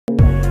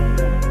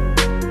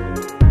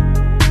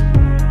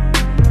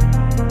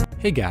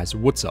Hey guys,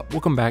 what's up?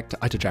 Welcome back to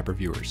iTouch App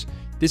Reviewers.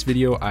 This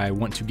video I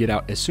want to get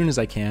out as soon as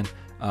I can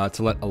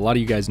to let a lot of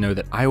you guys know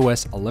that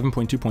iOS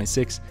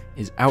 11.2.6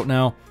 is out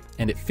now,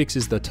 and it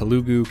fixes the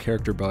Telugu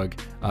character bug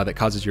that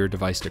causes your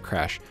device to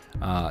crash.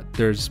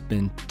 There's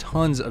been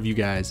tons of you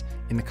guys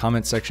in the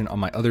comments section on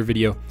my other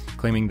video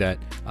claiming that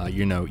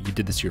you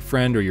did this to your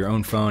friend or your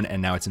own phone and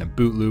now it's in a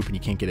boot loop and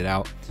you can't get it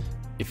out.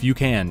 If you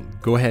can,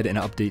 go ahead and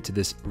update to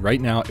this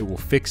right now. It will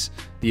fix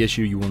the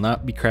issue. You will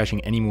not be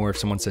crashing anymore if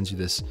someone sends you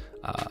this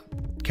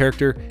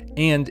character,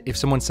 and if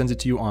someone sends it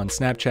to you on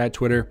Snapchat,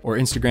 Twitter, or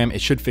Instagram, it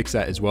should fix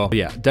that as well. But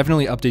yeah,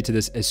 definitely update to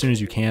this as soon as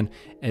you can.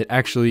 It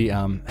actually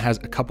has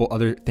a couple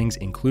other things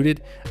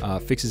included.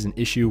 Fixes an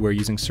issue where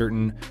using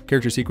certain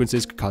character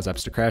sequences could cause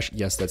apps to crash.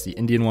 Yes, that's the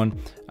Indian one,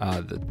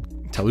 the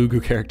Telugu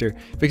character.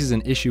 Fixes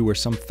an issue where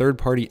some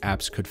third-party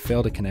apps could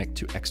fail to connect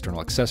to external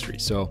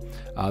accessories. So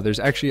there's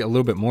actually a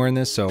little bit more in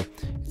this, so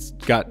it's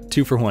got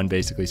 2 for 1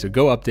 basically. So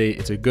go update.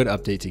 It's a good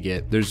update to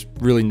get. There's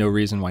really no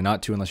reason why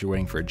not to unless you're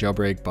waiting for a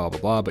jailbreak, blah, blah,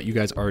 blah. But you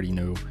guys already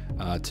know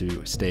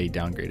to stay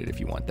downgraded if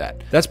you want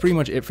that. That's pretty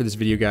much it for this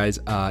video, guys.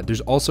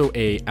 There's also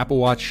a Apple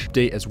Watch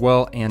update as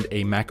well, and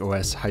a Mac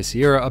OS High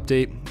Sierra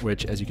update,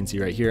 which as you can see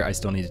right here, I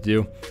still need to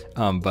do.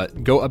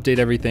 But go update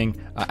everything.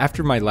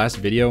 After my last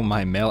video,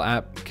 my mail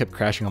app kept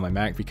crashing on my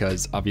Mac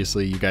because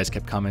obviously you guys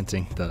kept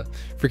commenting the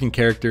freaking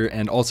character,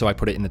 and also I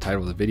put it in the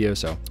title of the video,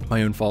 so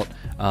my own fault.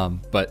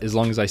 But as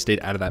long as I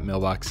stayed out of that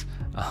mailbox,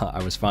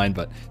 I was fine.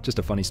 But just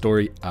a funny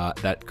story,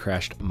 that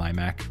crashed my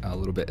Mac a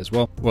little bit as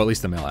well. Well, at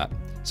least the mail app.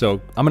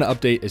 So I'm gonna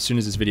update as soon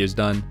as this video is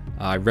done.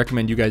 I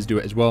recommend you guys do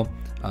it as well.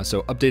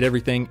 So update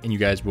everything and you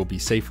guys will be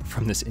safe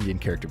from this Indian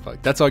character bug.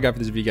 That's all I got for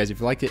this video, guys.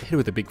 If you liked it, hit it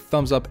with a big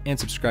thumbs up and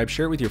subscribe.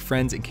 Share it with your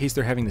friends in case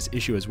they're having this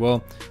issue as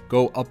well.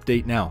 Go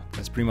update now.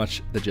 That's pretty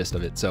much the gist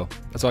of it. So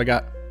that's all I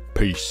got.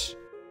 Peace.